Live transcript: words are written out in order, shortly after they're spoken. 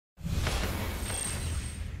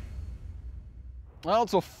Well,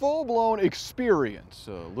 it's a full-blown experience.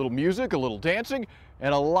 A little music, a little dancing,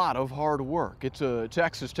 and a lot of hard work. It's a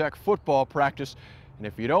Texas Tech football practice, and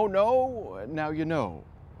if you don't know, now you know.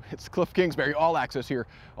 It's Kliff Kingsbury, All Access here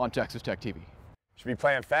on Texas Tech TV. Should be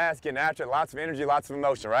playing fast, getting after it, lots of energy, lots of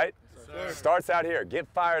emotion, right? Yes, starts out here. Get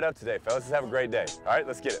fired up today, fellas. Let's have a great day. All right,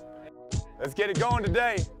 let's get it. Let's get it going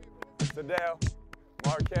today. Sadell,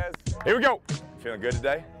 Marquez. Here we go. Feeling good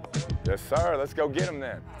today? Yes, sir. Let's go get them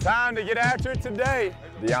then. Time to get after it today.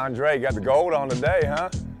 DeAndre got the gold on today, huh?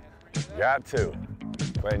 Got to.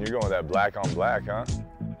 Clayton, you're going with that black on black, huh?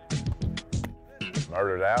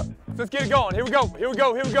 Murdered out. Let's get it going. Here we go. Here we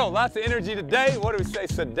go. Here we go. Lots of energy today. What do we say,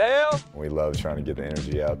 Sadell? We love trying to get the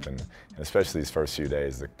energy up, and especially these first few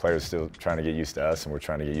days. The players still trying to get used to us, and we're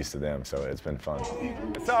trying to get used to them, so it's been fun.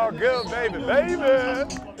 It's all good, baby, baby.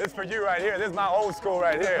 This for you right here. This is my old school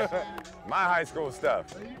right here. My high school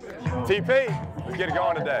stuff. TP, let's get it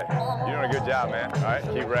going today. You're doing a good job, man. All right,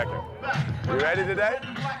 keep wrecking. You ready today?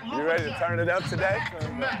 You ready to turn it up today? All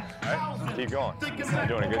right, keep going. You're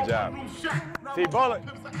doing a good job. T-Bullet,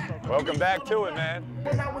 welcome back to it, man.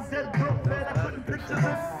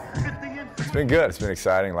 It's been good. It's been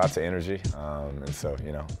exciting, lots of energy. And so,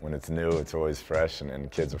 you know, when it's new, it's always fresh, and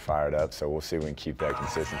kids are fired up. So we'll see if we can keep that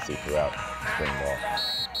consistency throughout spring ball.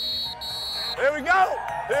 Here we go!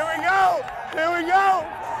 Here we go! Here we go!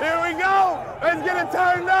 Here we go! Let's get it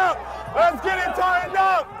turned up! Let's get it turned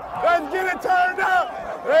up! Let's get it turned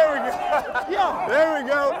up! There we go! There we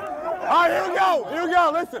go! All right, here we go! Here we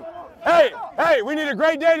go! Listen. Hey, we need a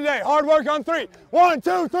great day today. Hard work on three. 1,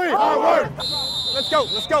 2, 3, hard work. Let's go,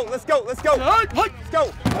 let's go, let's go, let's go. Let's go, let's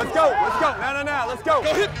go, let's go. Now, let's go.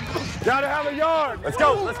 Gotta have a yard. Let's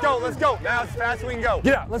go, let's go, let's go. Now as fast as we can go.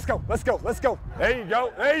 Get out, let's go, let's go, let's go. There you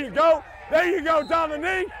go, there you go. There you go,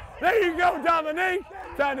 Dominique. There you go, Dominique.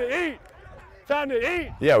 Time to eat. Time to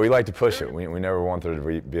eat. Yeah, we like to push it. We never want there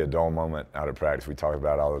to be a dull moment out of practice. We talk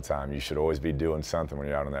about it all the time. You should always be doing something when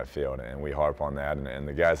you're out on that field, and we harp on that, and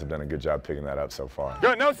the guys have done a good job picking that up so far.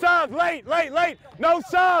 Good, no subs, late. No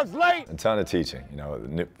subs, late. A ton of teaching, you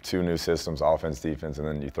know, two new systems, offense, defense, and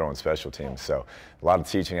then you throw in special teams. So a lot of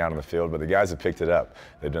teaching out on the field, but the guys have picked it up.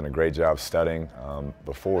 They've done a great job studying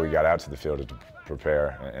before we got out to the field to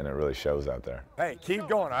prepare, and it really shows out there. Hey, keep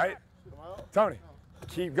going, all right? Tony.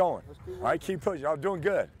 Keep going. All right, keep pushing. Y'all doing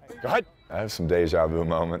good. Go ahead. I have some deja vu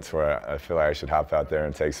moments where I feel like I should hop out there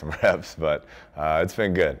and take some reps, but it's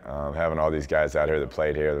been good. Having all these guys out here that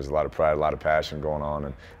played here, there's a lot of pride, a lot of passion going on,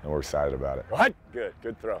 and we're excited about it. Go ahead.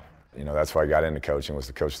 Good throw. You know, that's why I got into coaching, was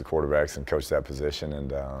to coach the quarterbacks and coach that position,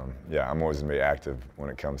 and yeah, I'm always going to be active when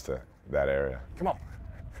it comes to that area. Come on.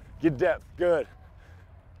 Get depth. Good.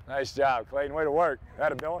 Nice job, Clayton. Way to work.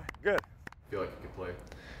 Atta boy. Good. Feel like you could play?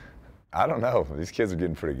 I don't know. These kids are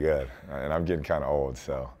getting pretty good, and I'm getting kind of old,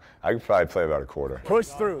 so I could probably play about a quarter. Push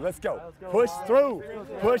through. Let's go. Push through.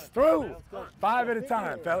 Push through. 5 at a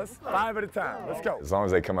time, fellas. 5 at a time. Let's go. As long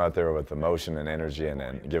as they come out there with emotion and energy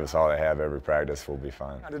and give us all they have every practice, we'll be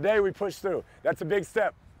fine. Today we push through. That's a big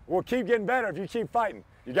step. We'll keep getting better if you keep fighting.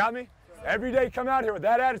 You got me? Every day come out here with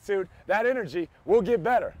that attitude, that energy, we'll get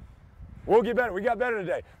better. We'll get better. We got better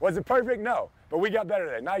today. Was it perfect? No. But we got better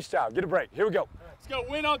today. Nice job. Get a break. Here we go. Let's go.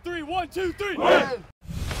 Win on 3. 1, 2, 3. Win.